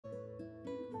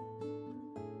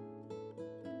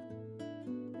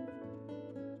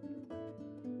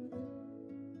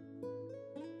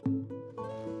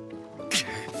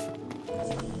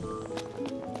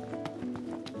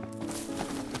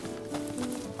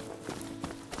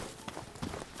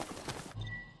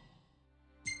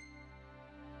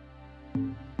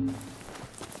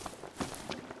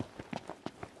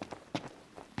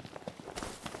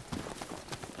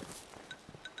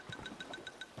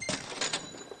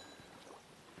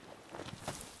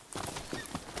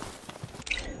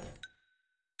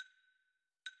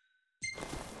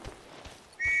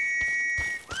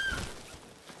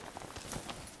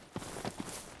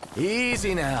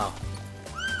Easy now.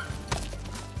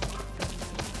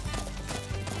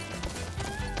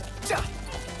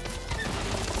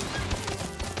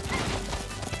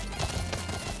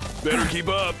 Better keep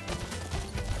up.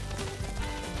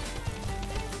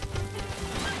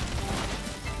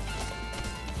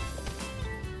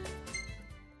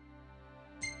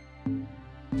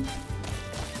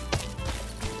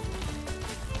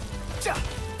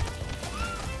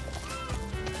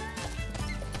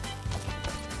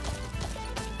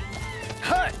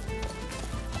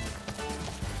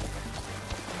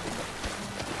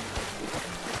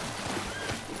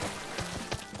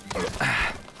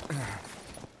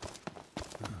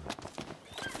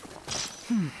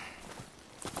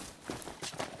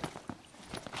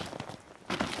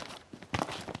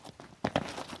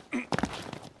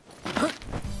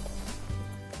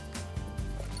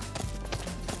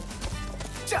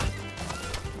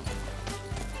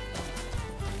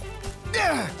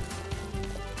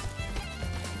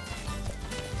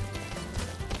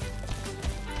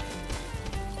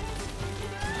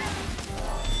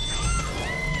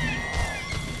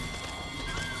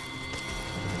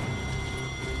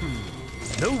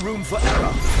 No room for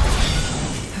error.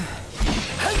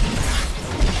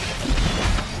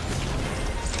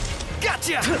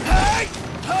 Gotcha!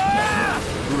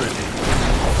 Ready.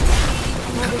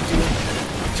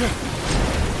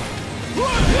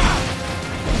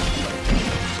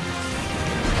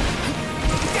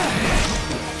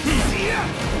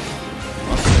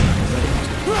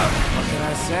 What can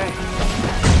I say?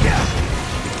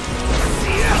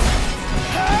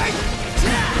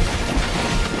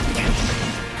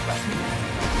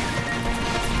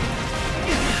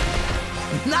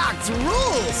 Knocked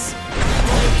rules!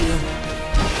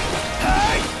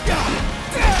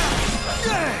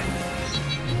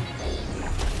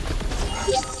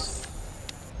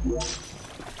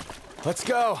 Let's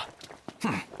go.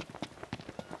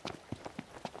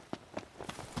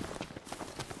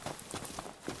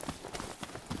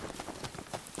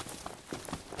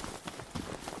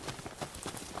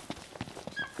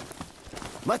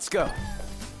 Let's go.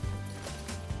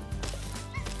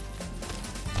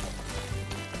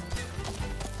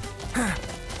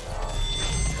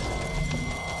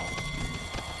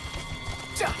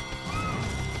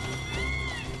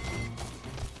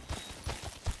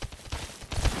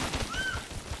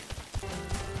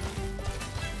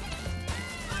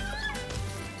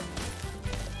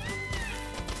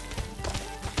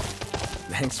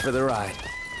 Thanks for the ride.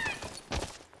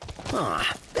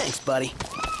 Aw, thanks, buddy.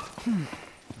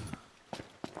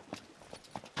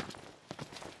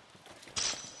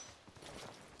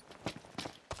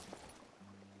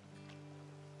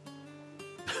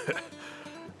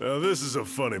 Now this is a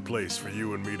funny place for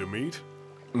you and me to meet.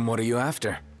 What are you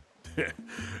after?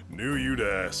 Knew you'd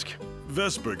ask.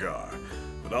 Vespergar.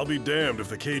 But I'll be damned if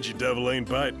the cagey devil ain't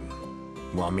biting.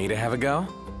 Want me to have a go?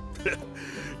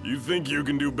 You think you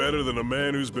can do better than a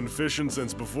man who's been fishing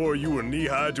since before you were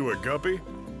knee-high to a guppy?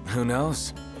 Who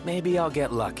knows? Maybe I'll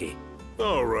get lucky.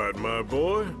 All right, my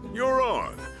boy. You're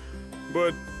on.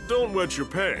 But don't wet your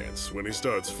pants when he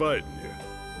starts fighting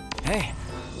you. Hey,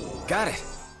 got it.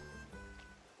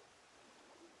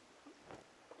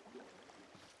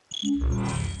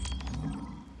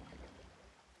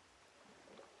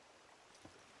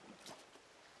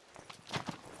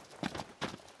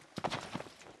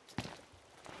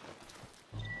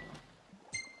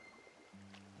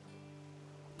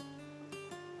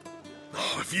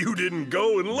 Oh, if you didn't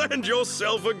go and land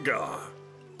yourself a gar.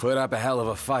 Put up a hell of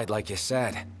a fight, like you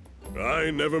said. I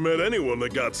ain't never met anyone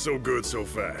that got so good so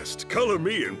fast. Color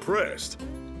me impressed.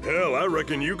 Hell, I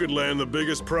reckon you could land the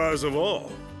biggest prize of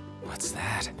all. What's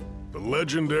that? The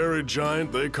legendary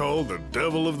giant they call the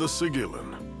Devil of the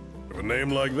Sigillin. If a name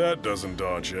like that doesn't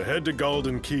daunt you, head to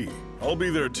Golden Key. I'll be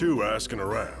there too, asking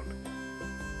around.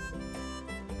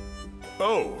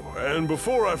 Oh, and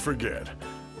before I forget,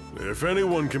 if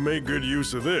anyone can make good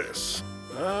use of this,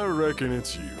 I reckon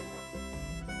it's you.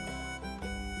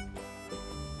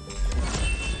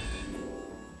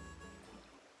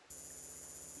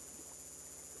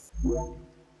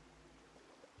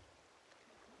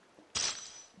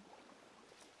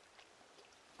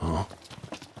 Huh?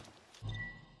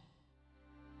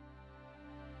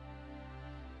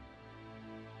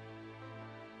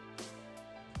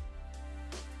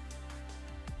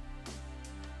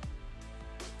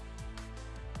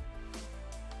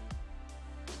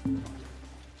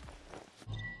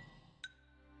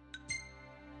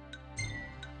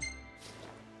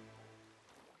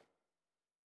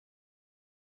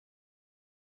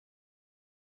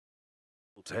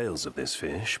 Tales of this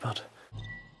fish, but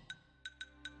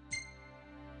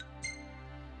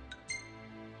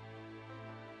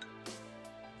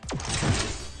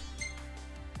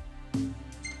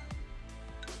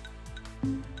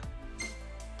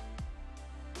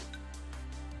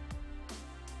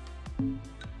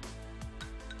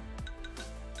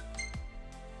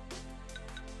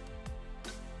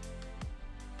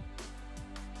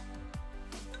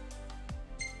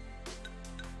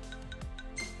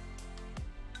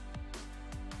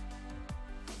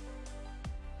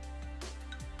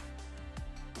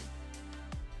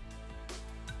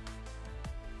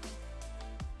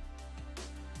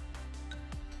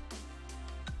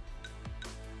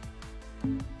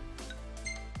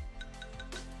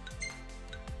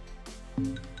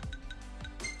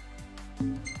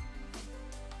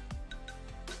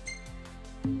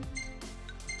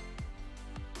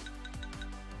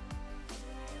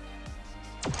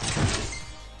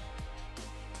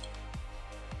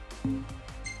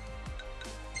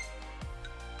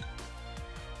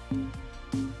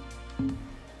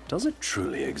Does it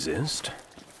truly exist?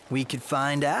 We could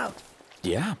find out.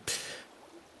 Yeah,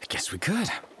 I guess we could.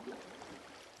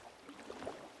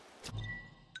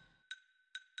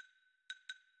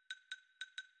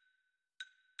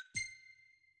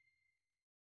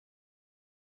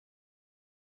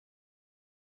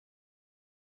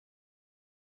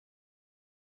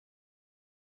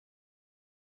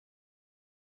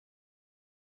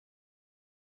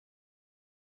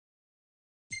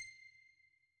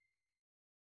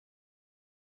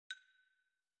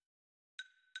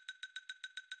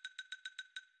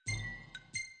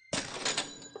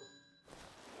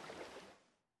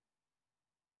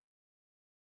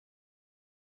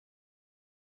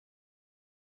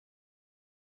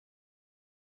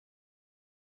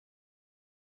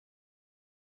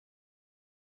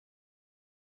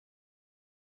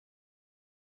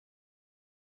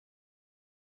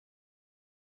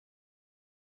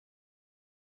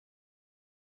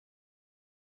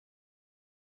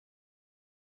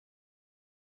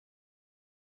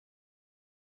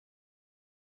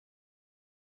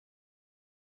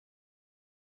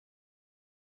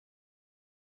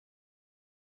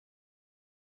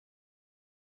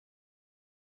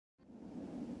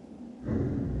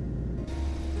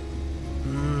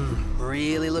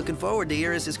 Really looking forward to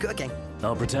Iris' cooking.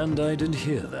 I'll pretend I didn't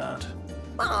hear that.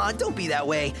 Aw, don't be that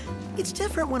way. It's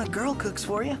different when a girl cooks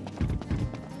for you.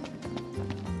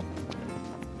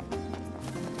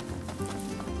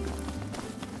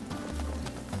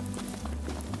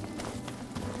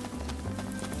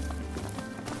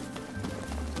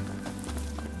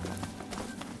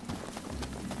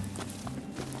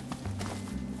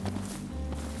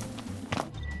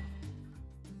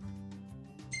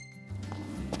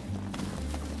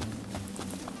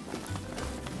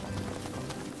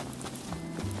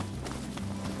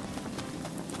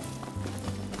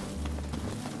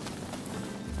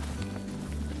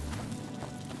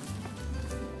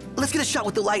 Let's get a shot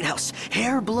with the lighthouse.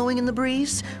 Hair blowing in the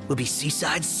breeze. We'll be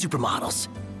seaside supermodels.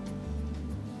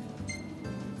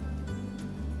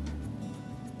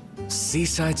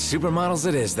 Seaside supermodels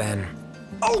it is, then.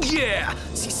 Oh yeah!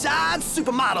 Seaside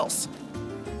supermodels!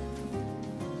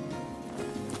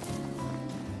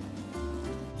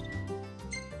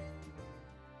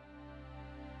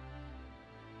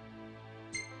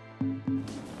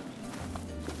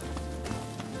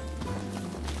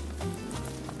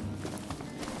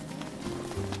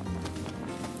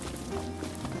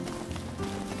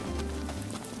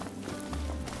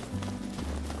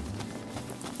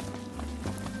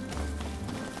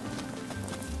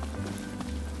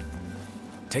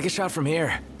 Take a shot from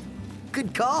here.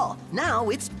 Good call. Now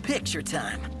it's picture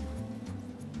time.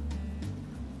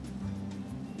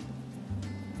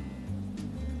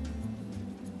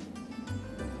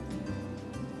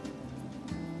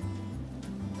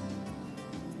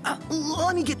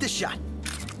 Let me get this shot.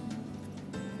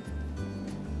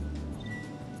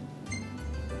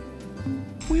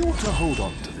 We ought to hold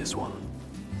on to this one.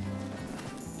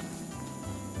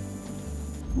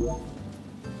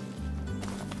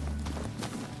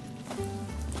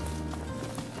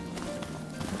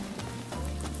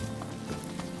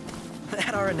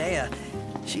 That Aranea,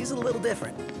 she's a little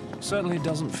different. Certainly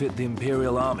doesn't fit the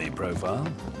Imperial Army profile.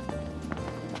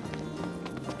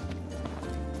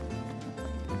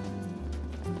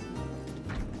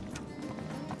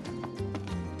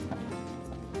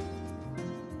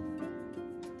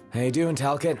 How you doing,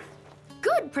 Talcott?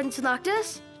 Good, Prince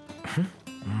Noctis.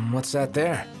 What's that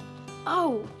there?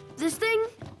 Oh, this thing?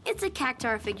 It's a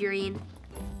cactuar figurine.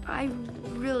 I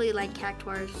really like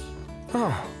cactuars.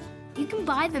 Oh, You can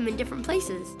buy them in different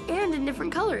places and in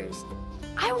different colors.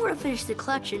 I want to finish the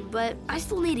collection, but I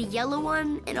still need a yellow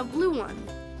one and a blue one.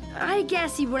 I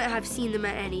guess you wouldn't have seen them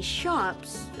at any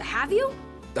shops, have you?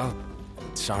 Oh,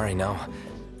 sorry, no.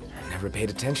 I never paid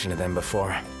attention to them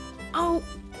before. Oh,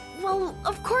 well,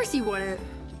 of course you wouldn't.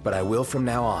 But I will from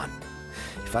now on.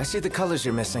 If I see the colors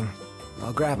you're missing,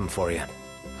 I'll grab them for you.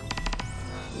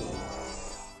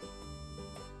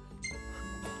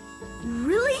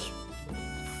 Really?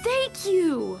 Thank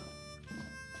you!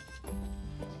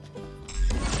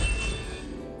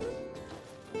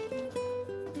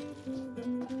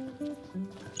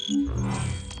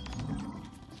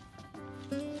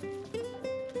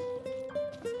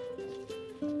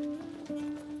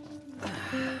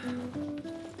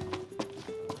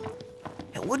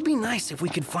 It would be nice if we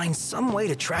could find some way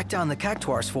to track down the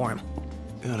cactuars for him.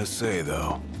 Gotta say,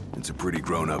 though, it's a pretty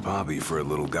grown-up hobby for a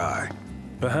little guy.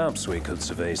 Perhaps we could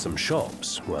survey some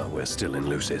shops while we're still in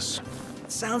Lucis.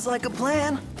 Sounds like a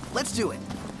plan. Let's do it.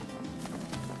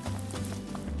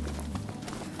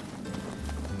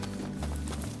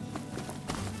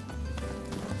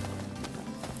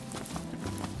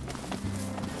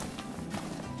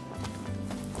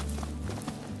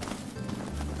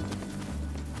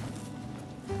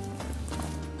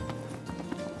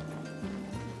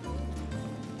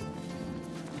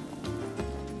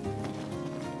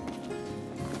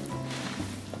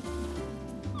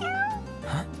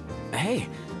 Hey,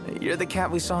 you're the cat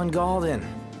we saw in Galden.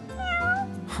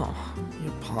 Oh,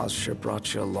 your paws sure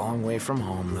brought you a long way from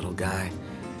home, little guy.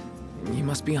 You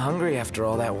must be hungry after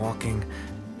all that walking.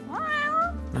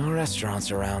 No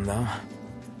restaurants around, though.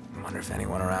 Wonder if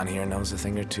anyone around here knows a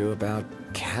thing or two about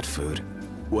cat food.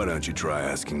 Why don't you try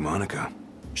asking Monica?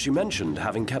 She mentioned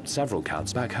having kept several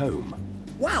cats back home.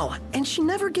 Wow, and she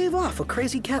never gave off a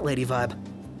crazy cat lady vibe.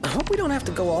 I hope we don't have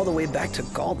to go all the way back to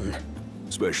Galden.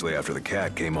 Especially after the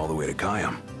cat came all the way to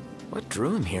Kayam. What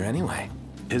drew him here anyway?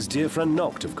 His dear friend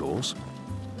Noct, of course.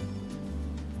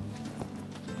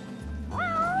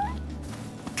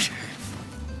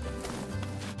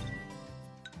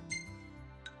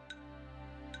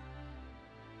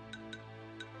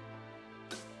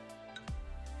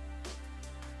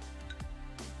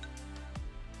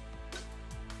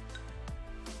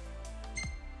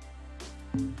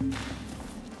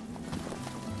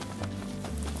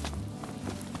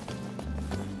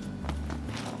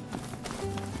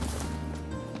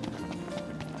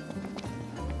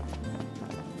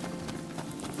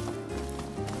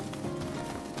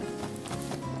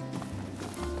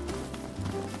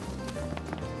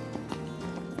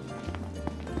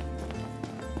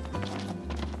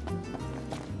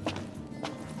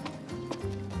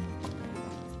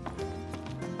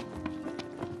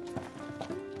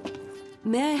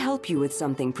 May I help you with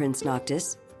something, Prince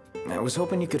Noctis? I was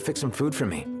hoping you could fix some food for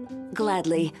me.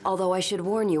 Gladly, although I should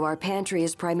warn you, our pantry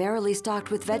is primarily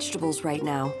stocked with vegetables right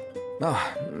now.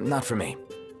 Oh, not for me.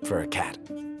 For a cat.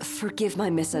 Forgive my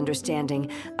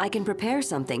misunderstanding. I can prepare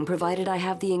something, provided I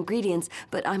have the ingredients,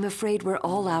 but I'm afraid we're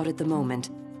all out at the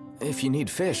moment. If you need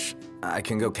fish, I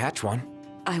can go catch one.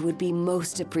 I would be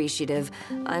most appreciative.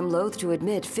 I'm loath to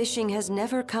admit, fishing has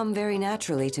never come very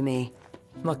naturally to me.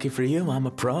 Lucky for you, I'm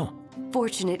a pro.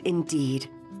 Fortunate indeed.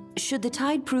 Should the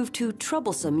tide prove too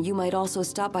troublesome, you might also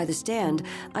stop by the stand.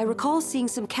 I recall seeing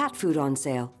some cat food on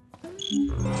sale.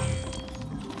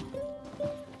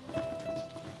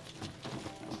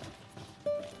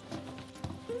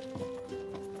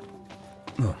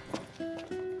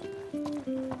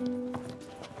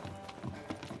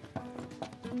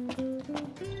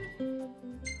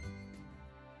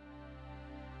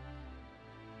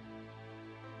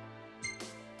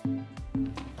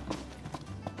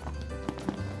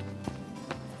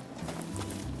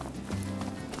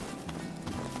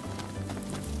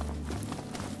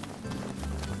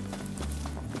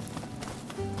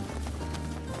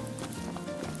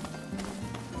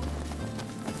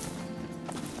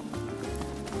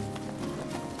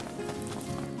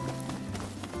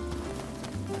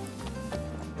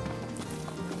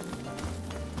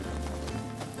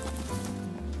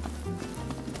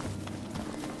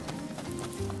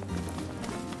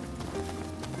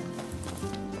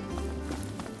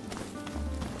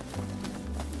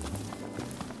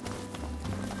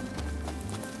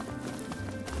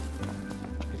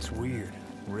 It's weird.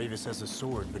 Ravis has a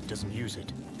sword, but doesn't use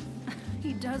it.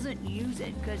 He doesn't use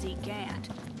it because he can't.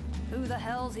 Who the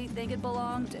hell's he think it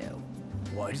belonged to?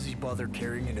 Why does he bother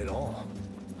carrying it at all?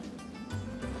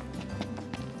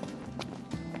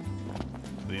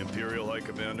 The Imperial High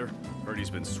Commander? Heard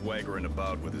he's been swaggering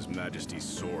about with His Majesty's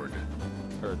sword.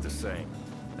 Heard the same.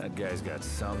 That guy's got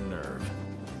some nerve.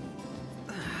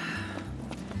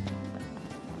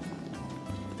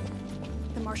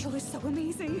 The Marshal is so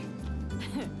amazing.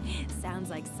 Sounds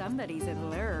like somebody's in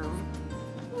love.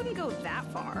 Wouldn't go that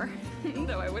far,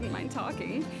 though I wouldn't mind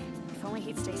talking. If only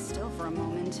he'd stay still for a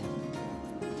moment.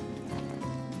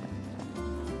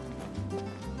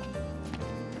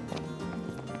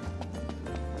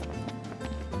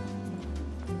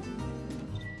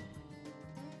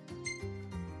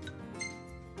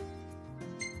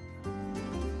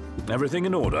 Everything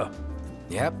in order?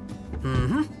 Yep.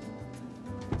 Mm-hmm.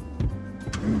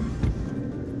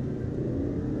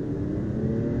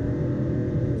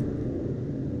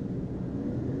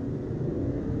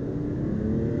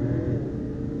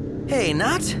 Hey,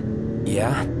 Nott?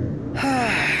 Yeah?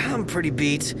 I'm pretty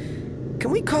beat.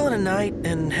 Can we call it a night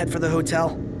and head for the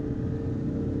hotel?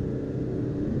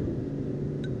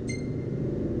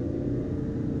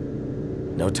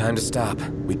 No time to stop.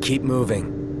 We keep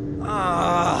moving.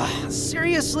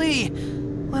 Seriously?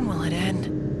 When will it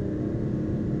end?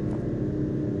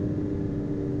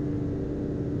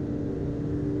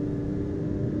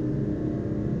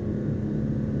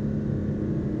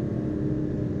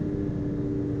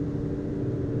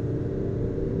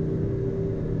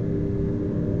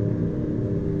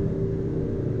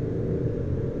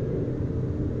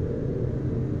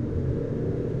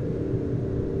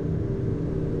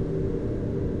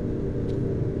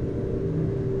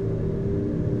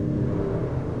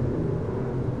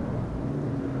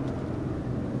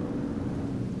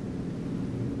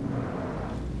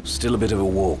 Still a bit of a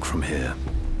walk from here.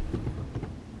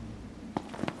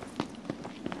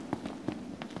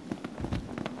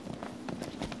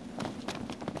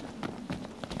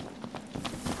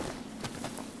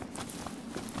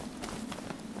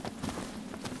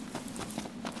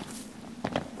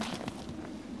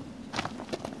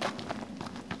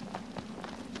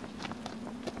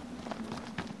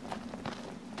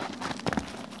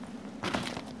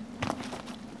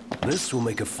 This will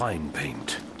make a fine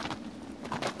paint.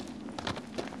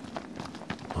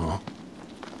 Huh?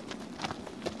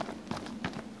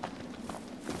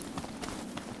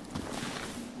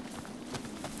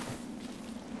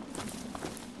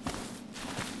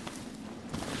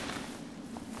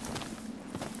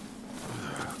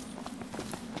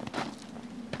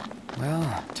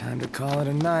 Well, time to call it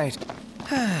a night.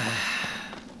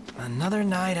 Another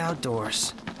night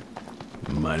outdoors.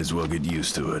 Might as well get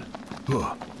used to it.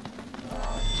 Huh.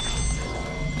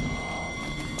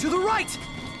 To the right!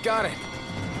 Got it.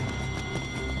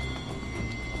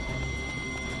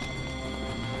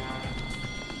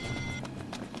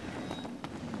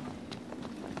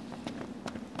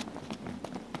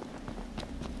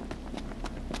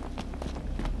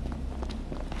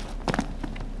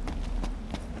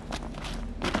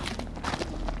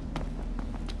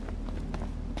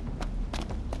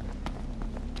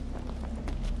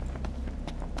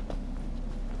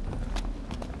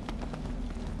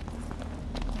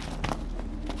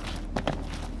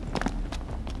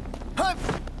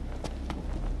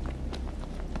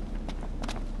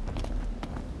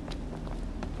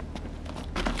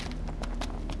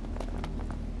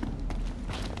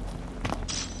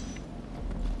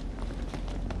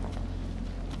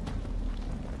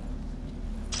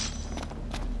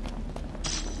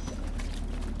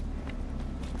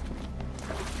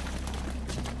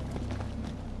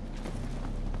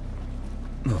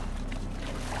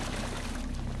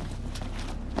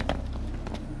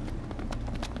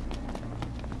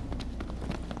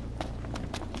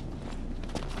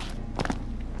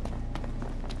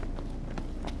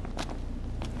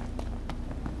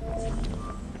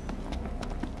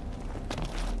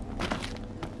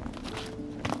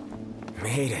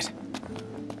 Made it.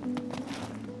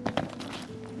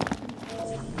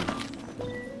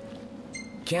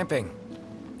 Camping.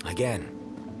 Again.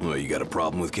 Well, you got a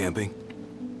problem with camping?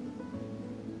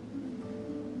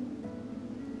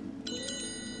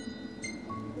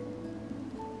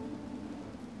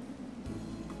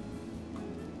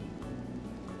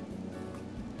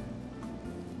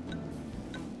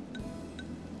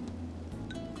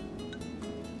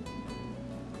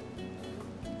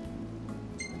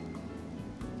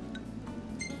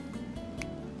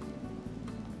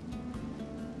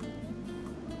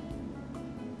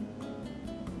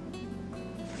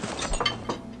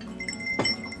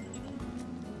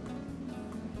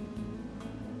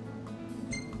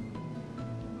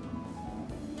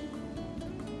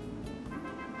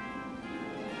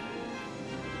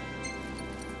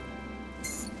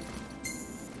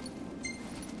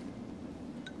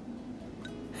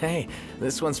 Hey,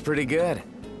 this one's pretty good.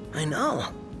 I know.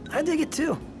 I dig it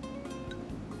too.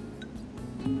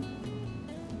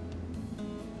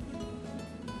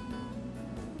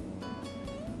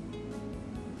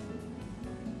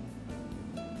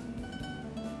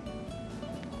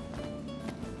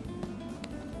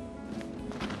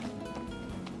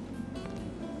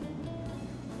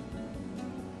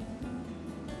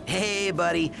 Hey,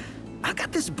 buddy. I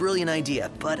got this brilliant idea,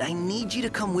 but I need you to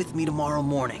come with me tomorrow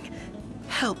morning.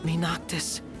 Help me,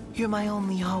 Noctis. You're my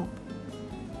only hope.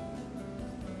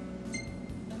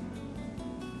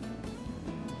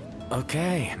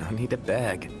 Okay, no need to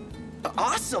beg.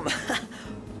 Awesome!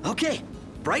 Okay,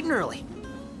 bright and early.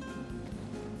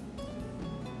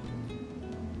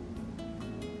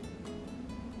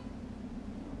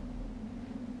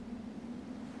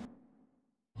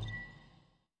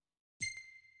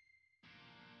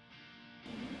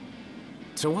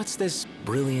 So what's this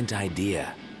brilliant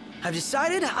idea? I've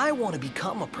decided I want to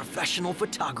become a professional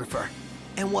photographer.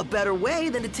 And what better way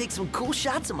than to take some cool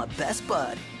shots of my best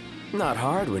bud? Not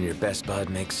hard when your best bud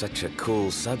makes such a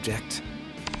cool subject.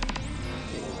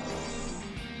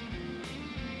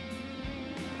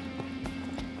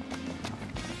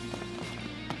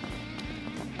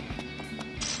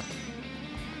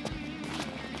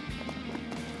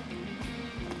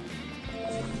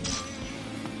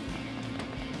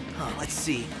 Let's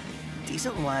see.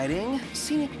 Decent lighting,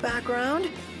 scenic background.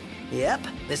 Yep,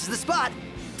 this is the spot.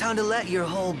 Time to let your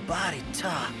whole body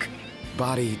talk.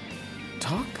 Body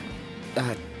talk?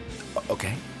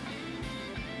 Okay.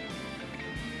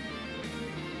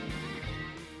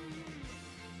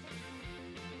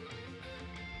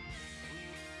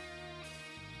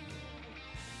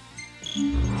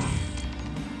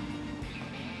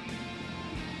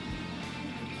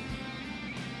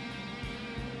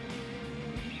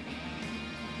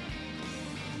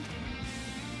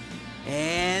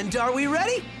 And are we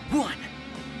ready? 1,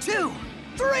 2,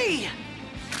 3!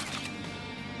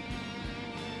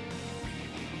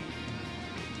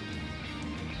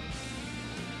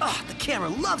 Oh, the camera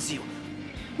loves you.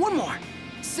 One more.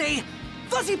 Say,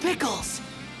 Fuzzy Pickles!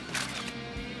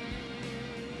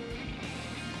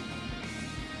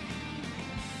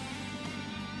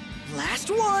 Last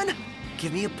one.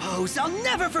 Give me a pose I'll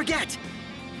never forget.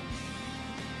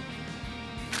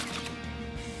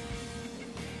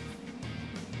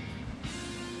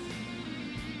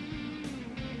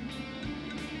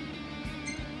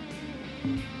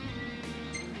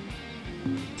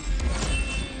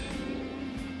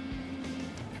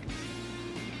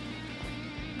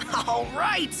 All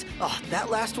right! Oh, that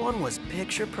last one was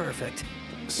picture perfect.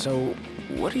 So,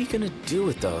 what are you gonna do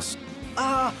with those?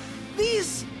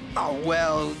 These... Oh,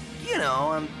 well, you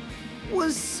know,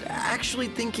 was actually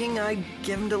thinking I'd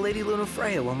give them to Lady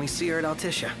Lunafreya when we see her at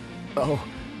Altissia. Oh.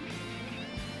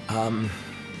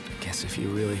 Guess if you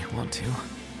really want to.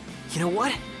 You know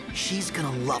what? She's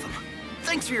gonna love them.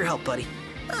 Thanks for your help, buddy.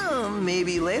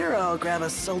 Maybe later I'll grab a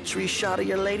sultry shot of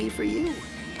your lady for you.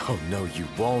 Oh, no, you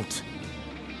won't.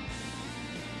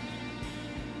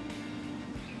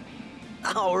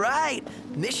 All right,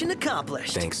 mission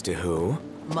accomplished. Thanks to who?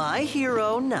 My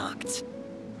hero, Noct.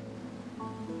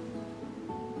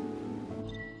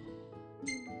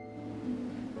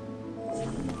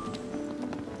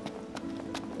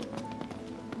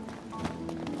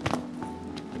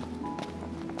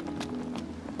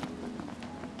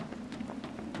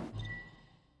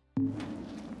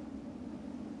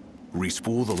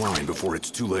 Respool the line before it's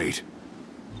too late.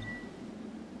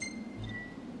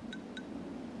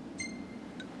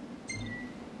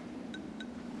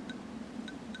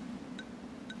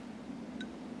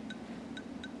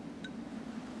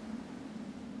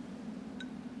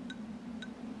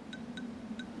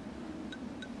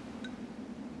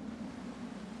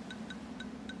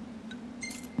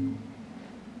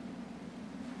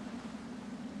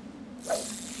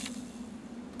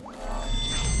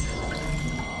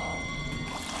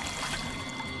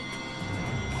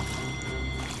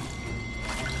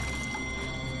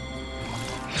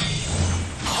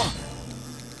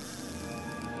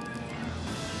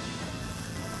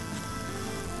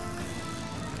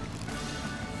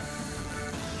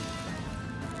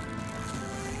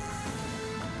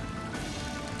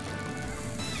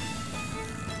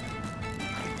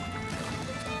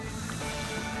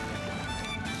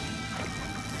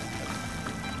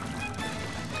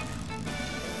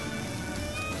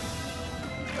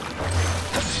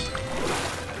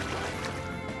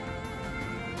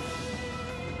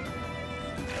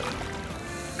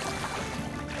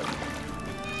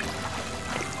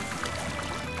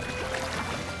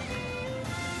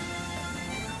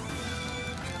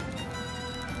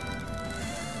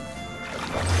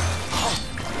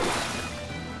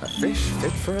 Fish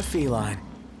fit for a feline.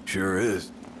 Sure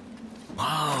is.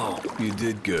 Wow, you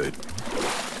did good.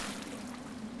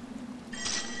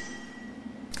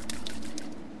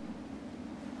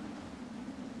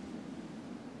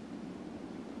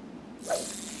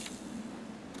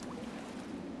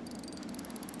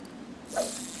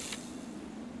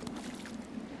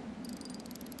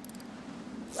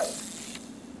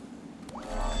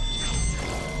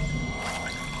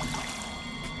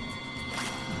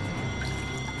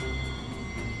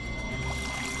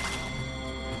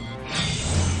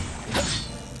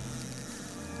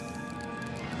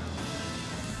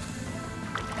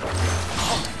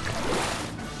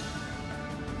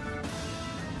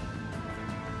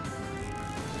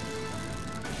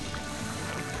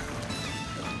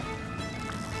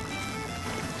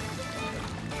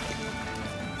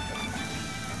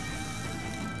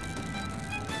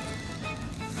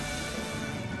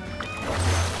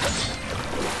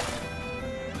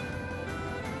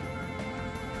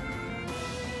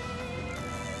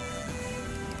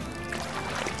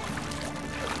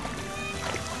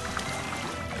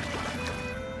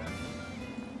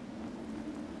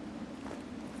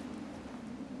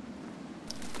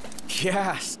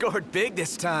 Yeah, scored big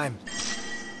this time.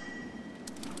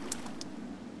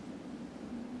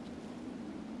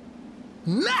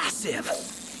 Massive!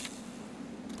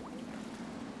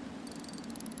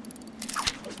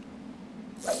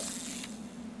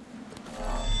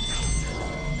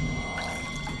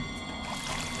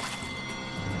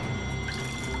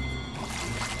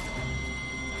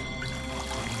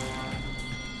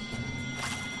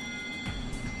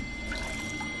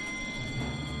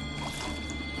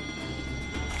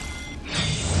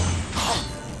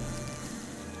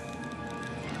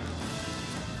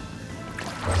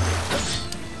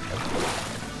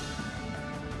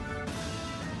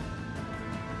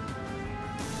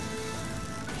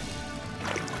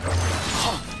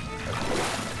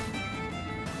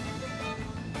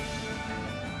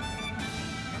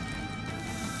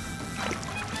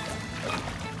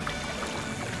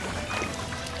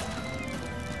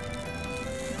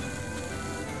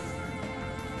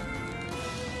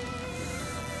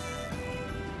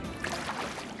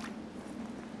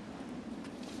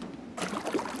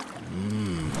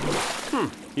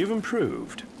 You've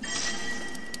improved.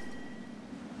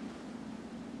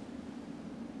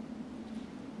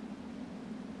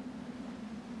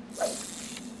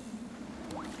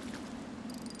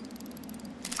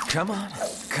 Come on,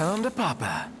 come to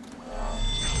Papa.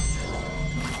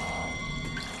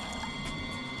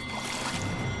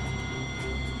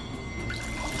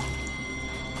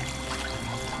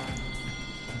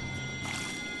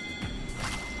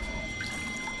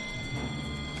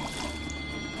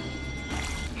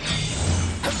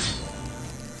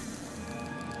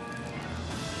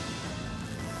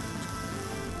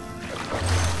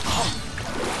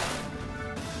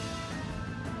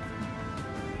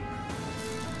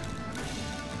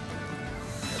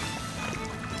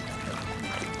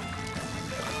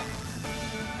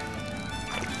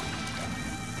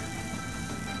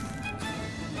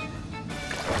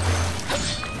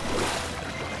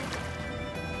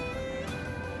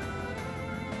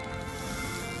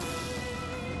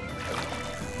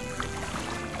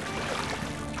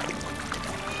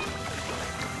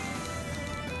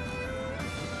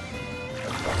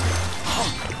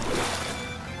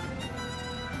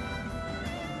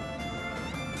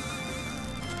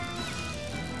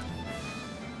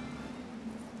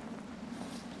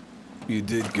 You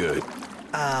did good.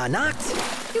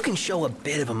 Noct, you can show a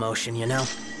bit of emotion, you know?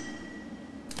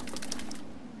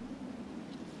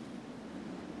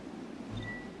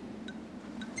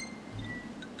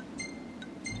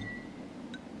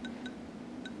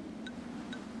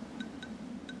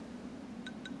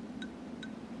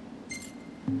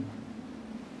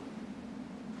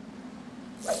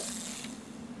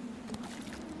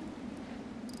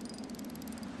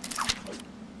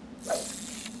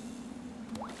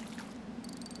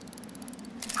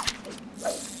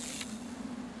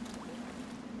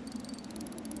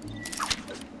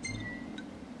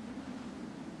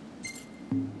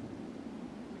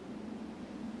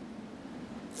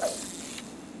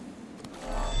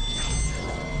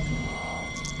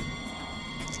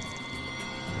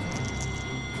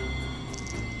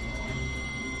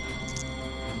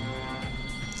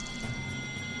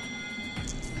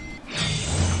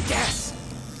 Yes!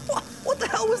 What the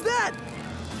hell was that?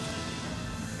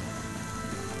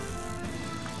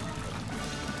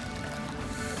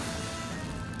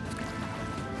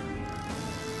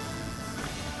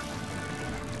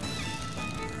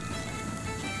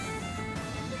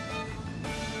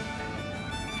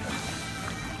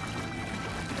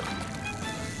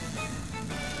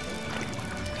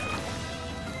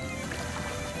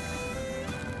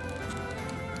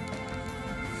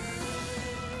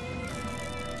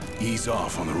 Ease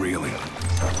off on the reeling.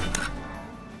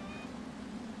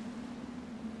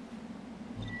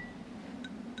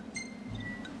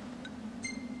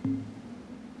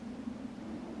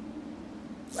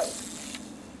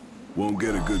 Won't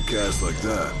get a good cast like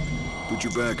that. Put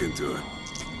your back into it.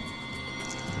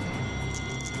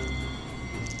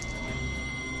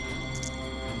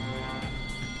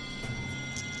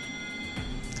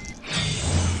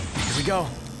 Here we go.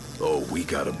 Oh, we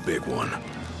got a big one.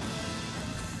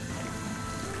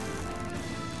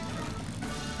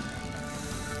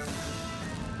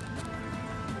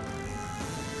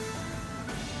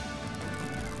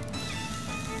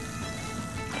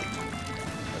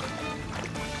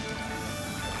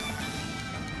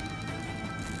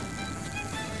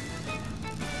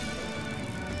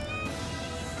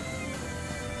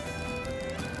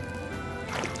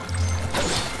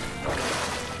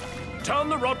 Turn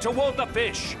the rod toward the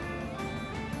fish.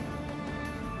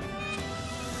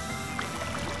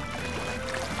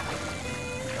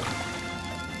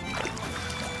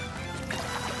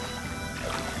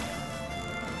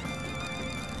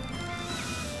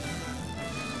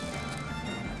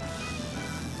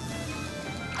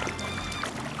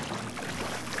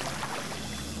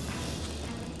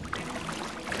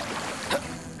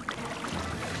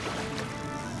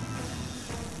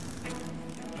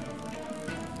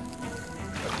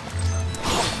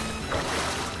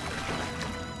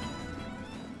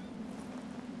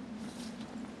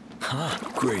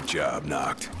 Great job,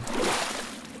 Noct.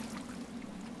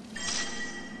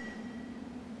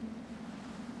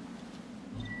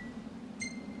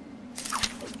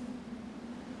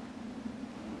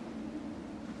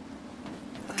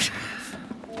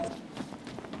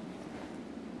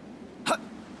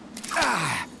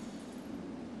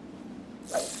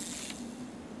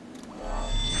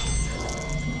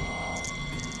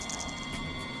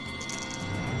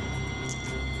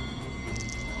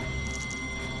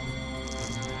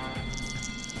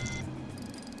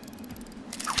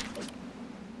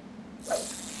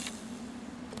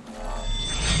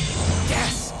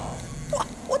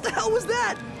 What the hell was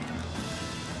that?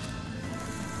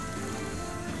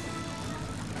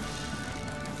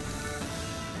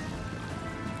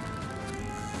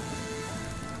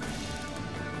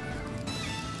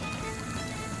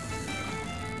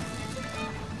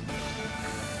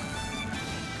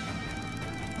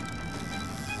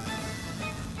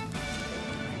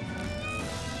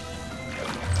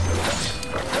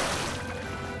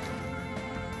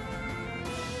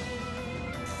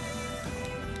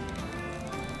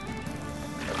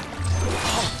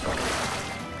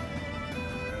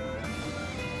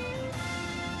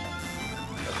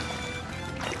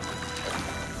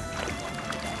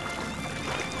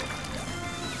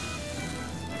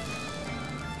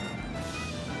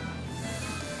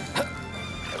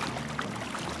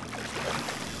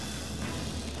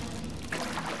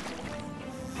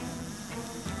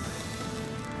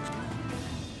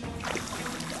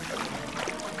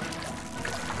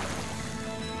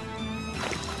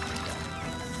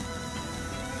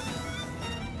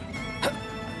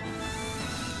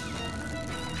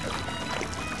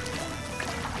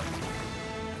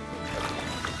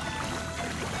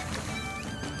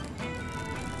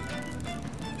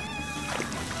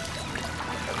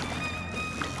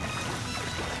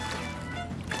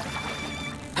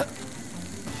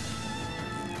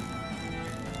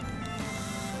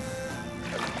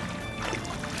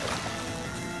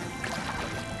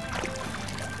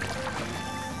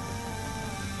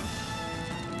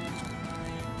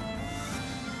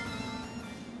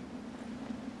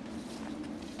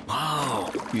 Wow,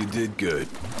 you did good.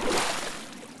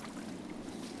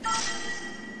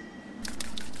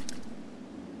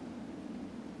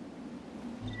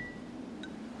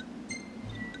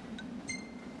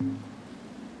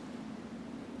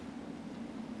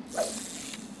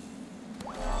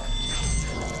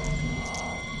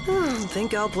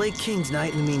 Think I'll play King's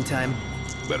Knight in the meantime.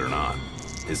 Better not.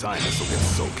 His Highness will get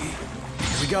sulky.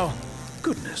 Here we go.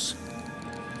 Goodness.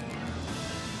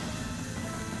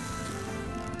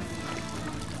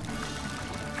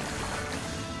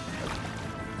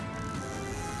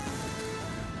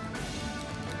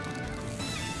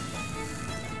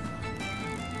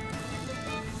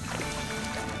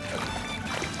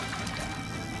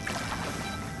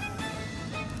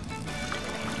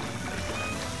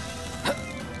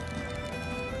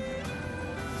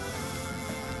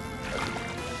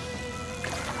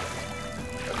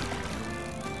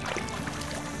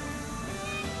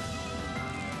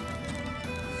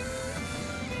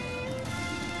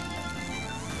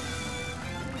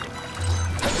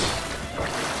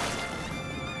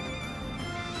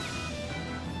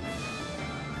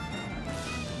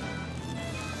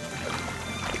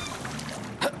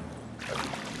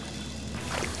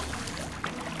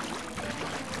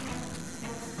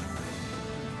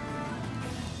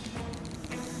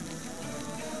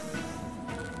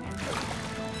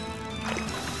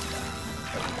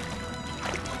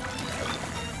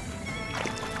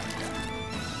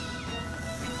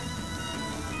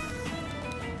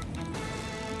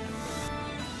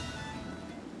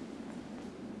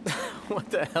 What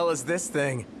the hell is this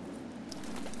thing?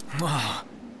 Oh,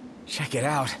 check it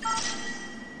out.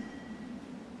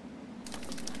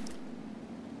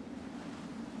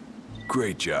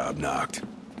 Great job, Noct.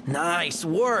 Nice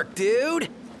work, dude!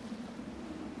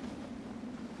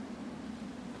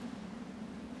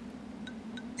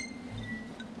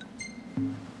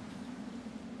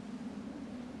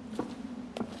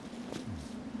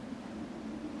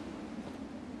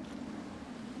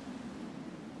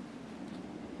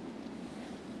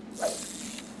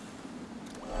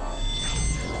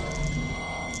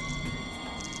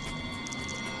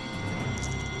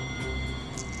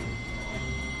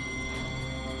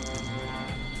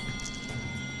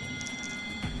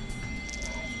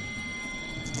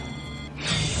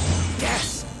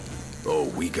 Oh,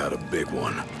 we got a big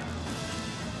one.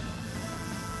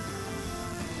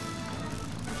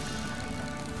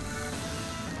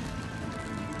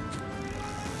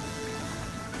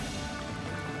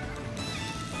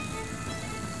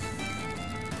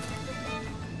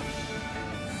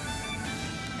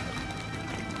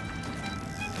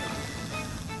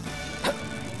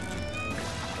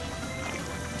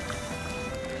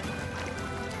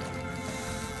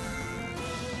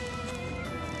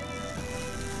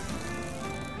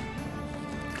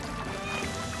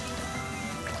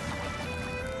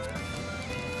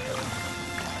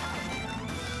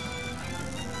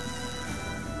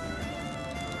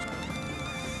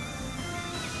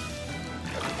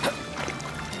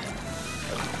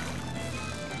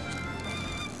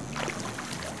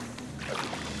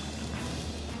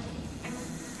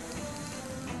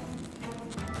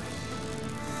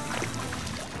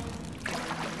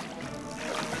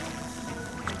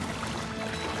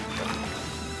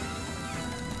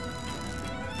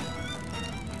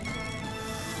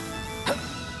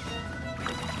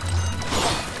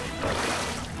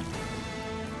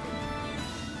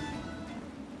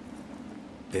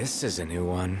 This is a new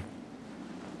one.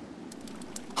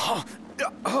 Oh,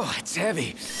 it's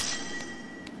heavy.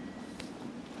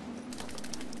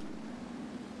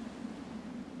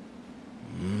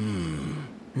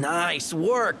 Nice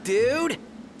work, dude!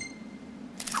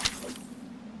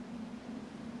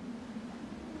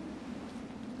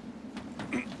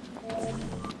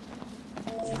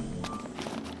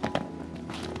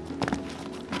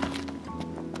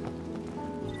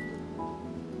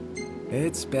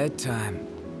 It's bedtime.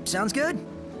 Sounds good.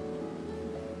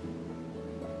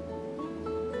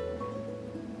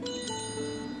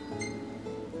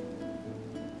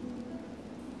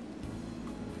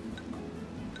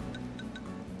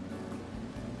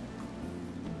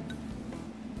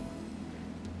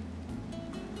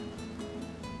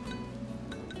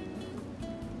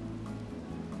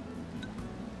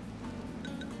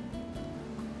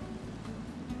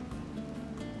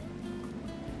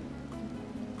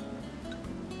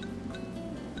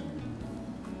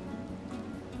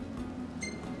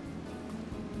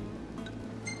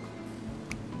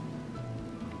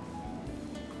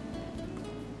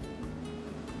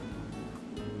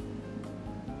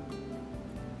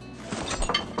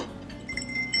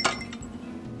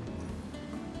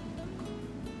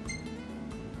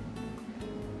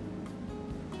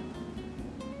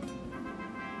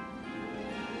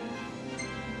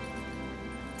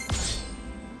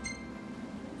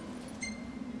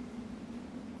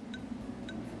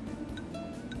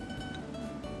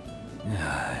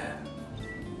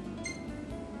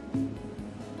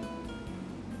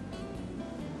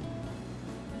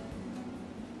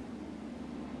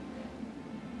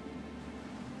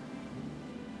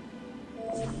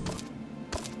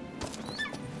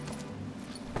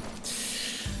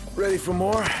 Ready for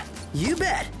more? You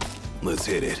bet. Let's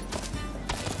hit it.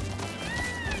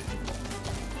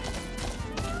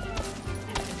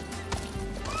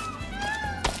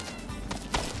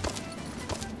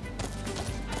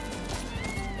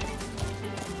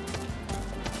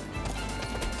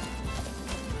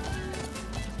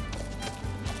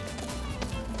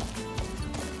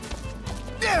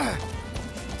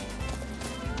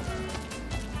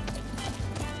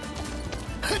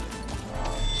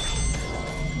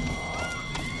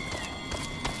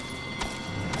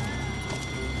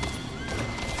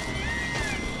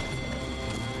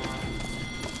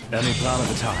 Any plan of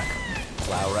attack?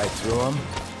 Plow right through them?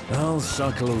 I'll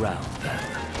circle around then.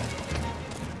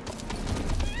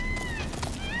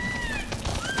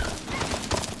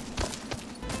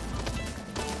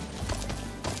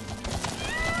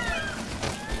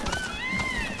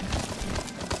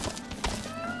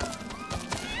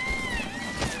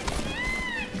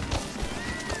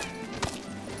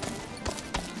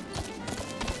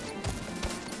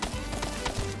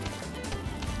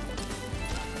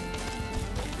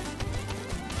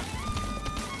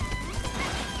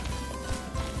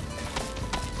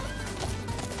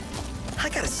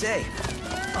 say,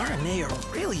 RNA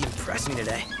are really impressed me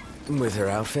today. With her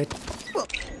outfit? Well,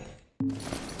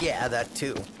 yeah, that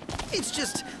too. It's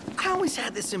just, I always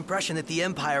had this impression that the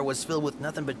Empire was filled with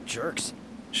nothing but jerks.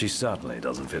 She certainly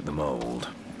doesn't fit the mold.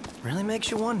 Really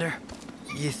makes you wonder.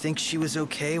 You think she was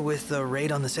okay with the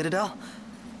raid on the Citadel?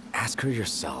 Ask her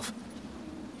yourself.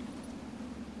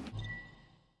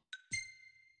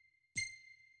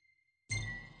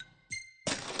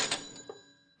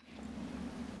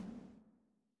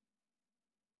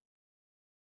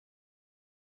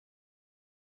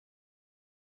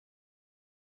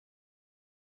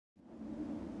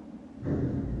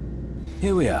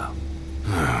 Here we are.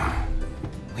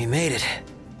 We made it.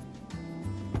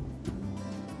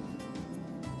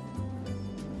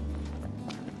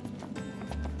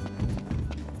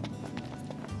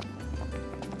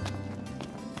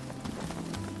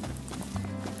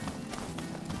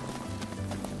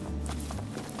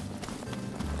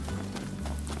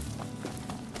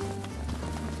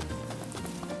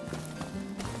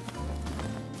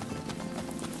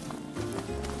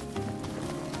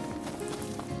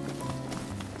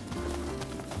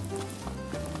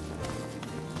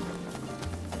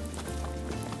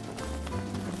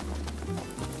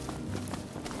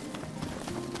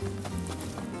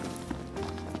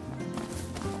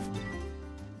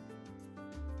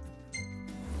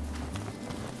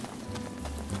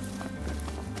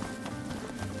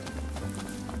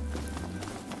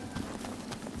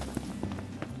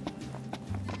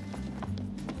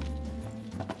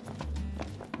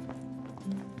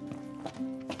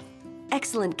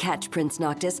 Excellent catch, Prince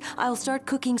Noctis. I'll start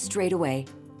cooking straight away.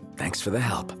 Thanks for the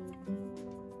help.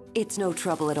 It's no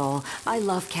trouble at all. I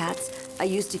love cats. I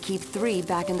used to keep 3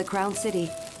 back in the Crown City.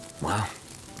 Wow,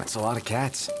 that's a lot of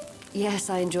cats. Yes,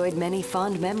 I enjoyed many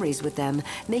fond memories with them.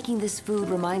 Making this food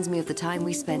reminds me of the time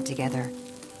we spent together.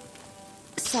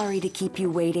 Sorry to keep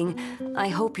you waiting. I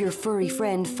hope your furry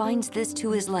friend finds this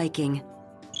to his liking.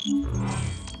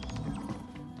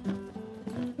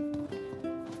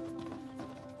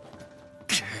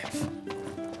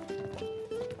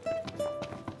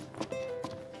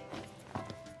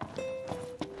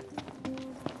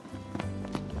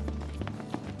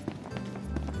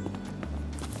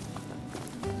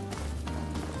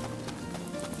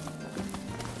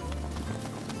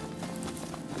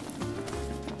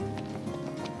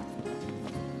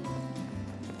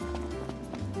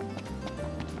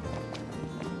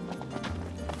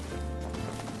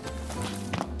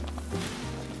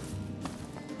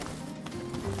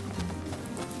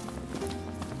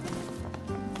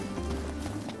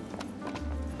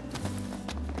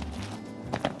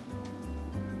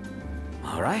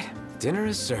 All right, dinner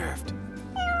is served.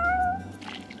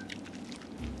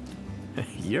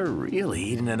 You're really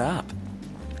eating it up.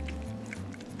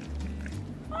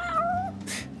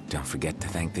 Don't forget to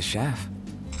thank the chef.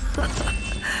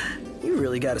 You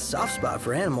really got a soft spot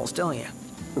for animals, don't you?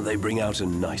 They bring out a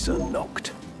nicer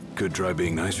Noct. Could try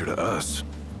being nicer to us.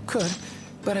 Could,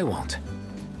 but I won't.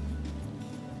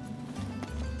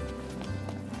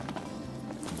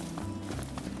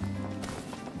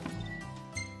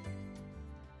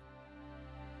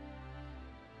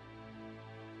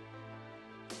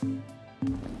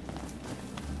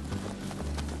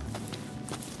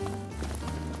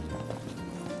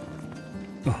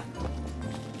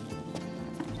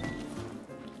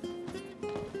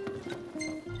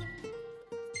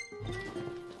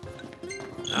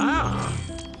 Ah,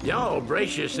 y'all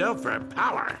brace yourself for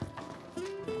power.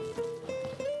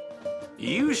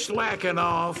 You slacking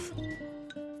off.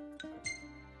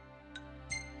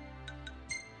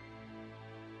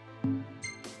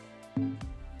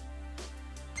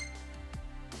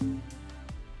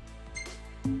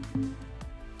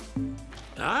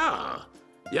 Ah,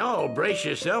 y'all brace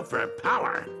yourself for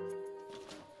power.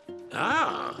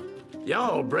 Ah,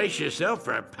 y'all brace yourself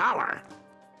for power.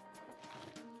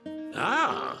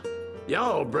 Ah,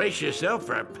 y'all brace yourself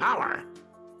for power.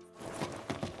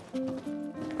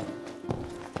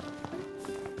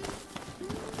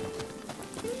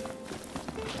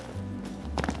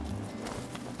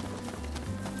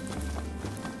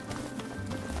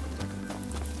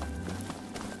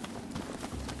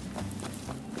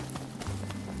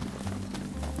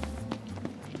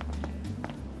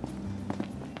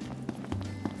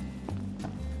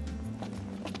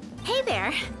 Hey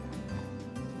there.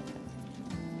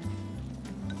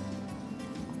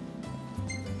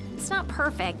 It's not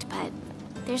perfect, but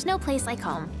there's no place like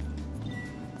home.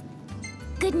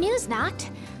 Good news, Noct.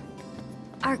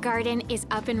 Our garden is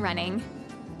up and running.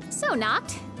 So,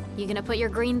 Noct, you gonna put your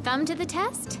green thumb to the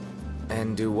test?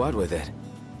 And do what with it?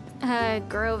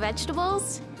 Grow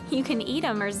vegetables? You can eat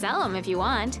them or sell them if you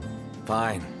want.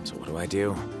 Fine. So what do I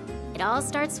do? It all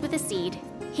starts with a seed.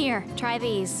 Here, try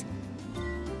these.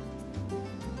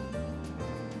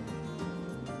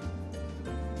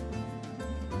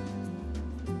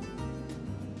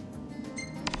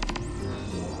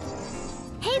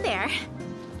 Hey there!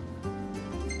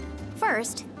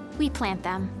 First, we plant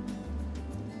them.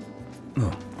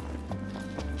 Oh.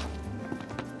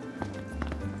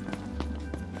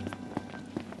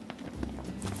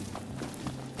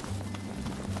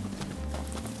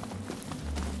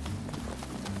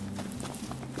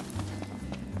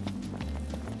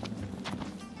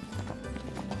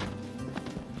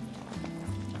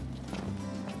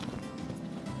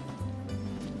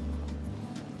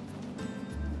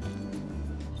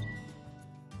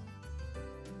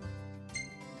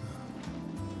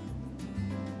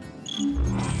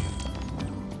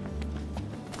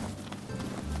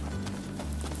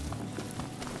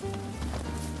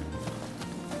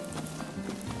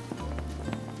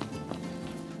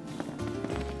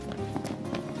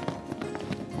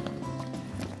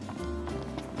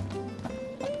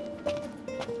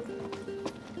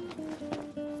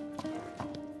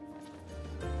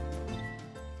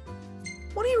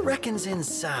 What do you reckon's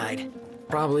inside?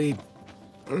 Probably,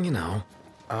 you know.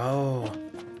 Oh.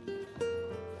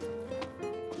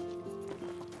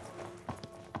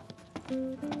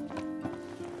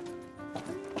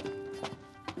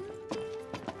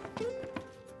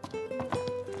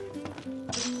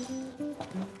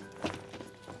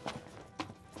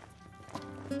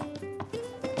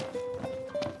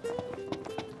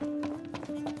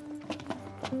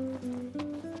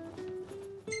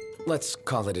 Let's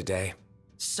call it a day.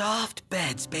 Soft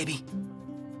beds, baby.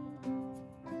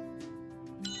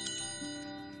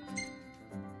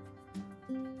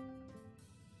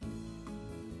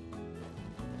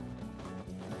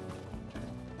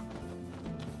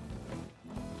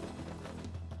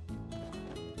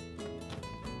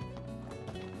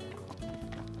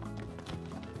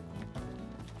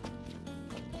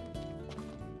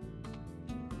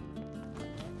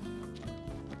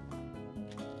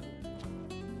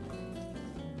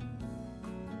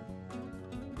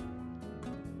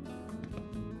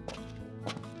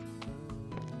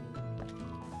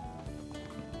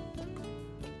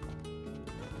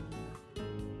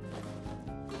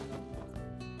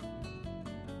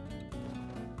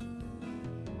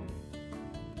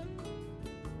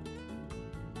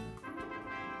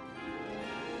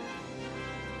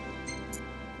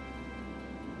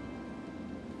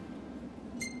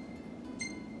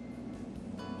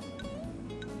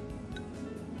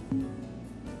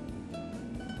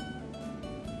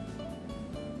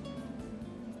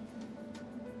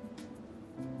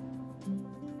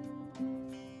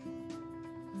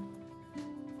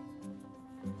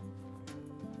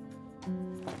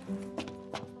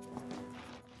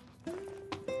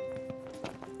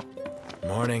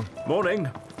 Morning. Morning.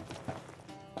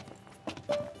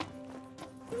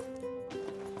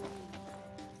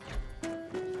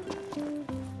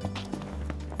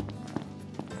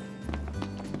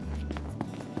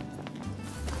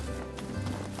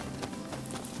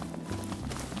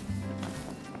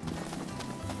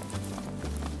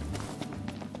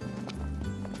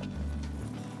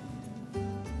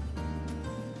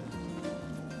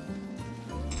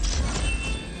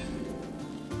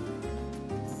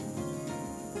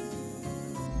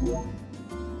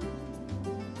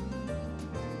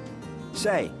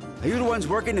 Say, are you the ones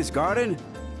working this garden?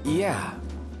 Yeah.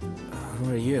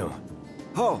 Who are you?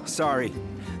 Oh, sorry.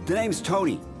 The name's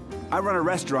Tony. I run a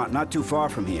restaurant not too far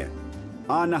from here.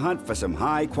 On the hunt for some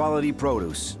high-quality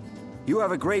produce. You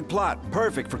have a great plot,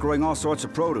 perfect for growing all sorts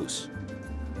of produce.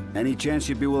 Any chance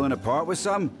you'd be willing to part with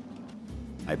some?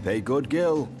 I pay good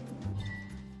gill.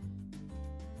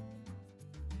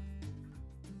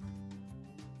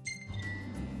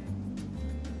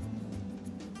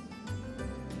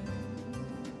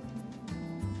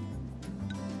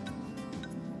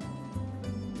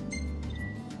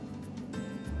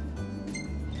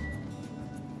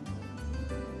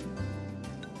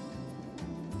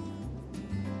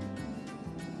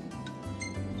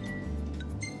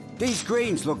 These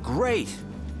greens look great.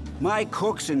 My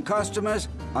cooks and customers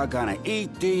are gonna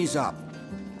eat these up.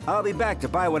 I'll be back to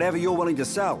buy whatever you're willing to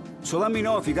sell, so let me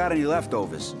know if you got any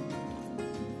leftovers.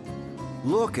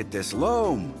 Look at this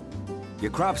loam.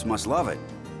 Your crops must love it.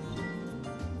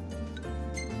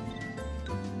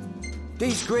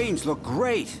 These greens look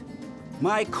great.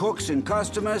 My cooks and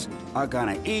customers are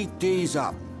gonna eat these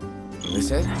up. This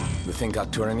it? The thing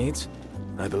Goktura needs?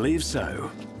 I believe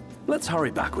so. Let's hurry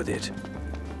back with it.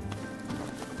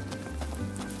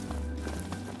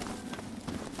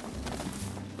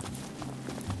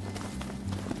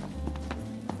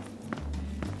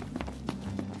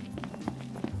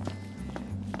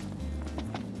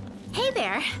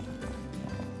 here.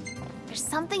 There's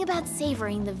something about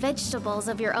savoring the vegetables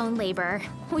of your own labor.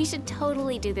 We should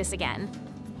totally do this again.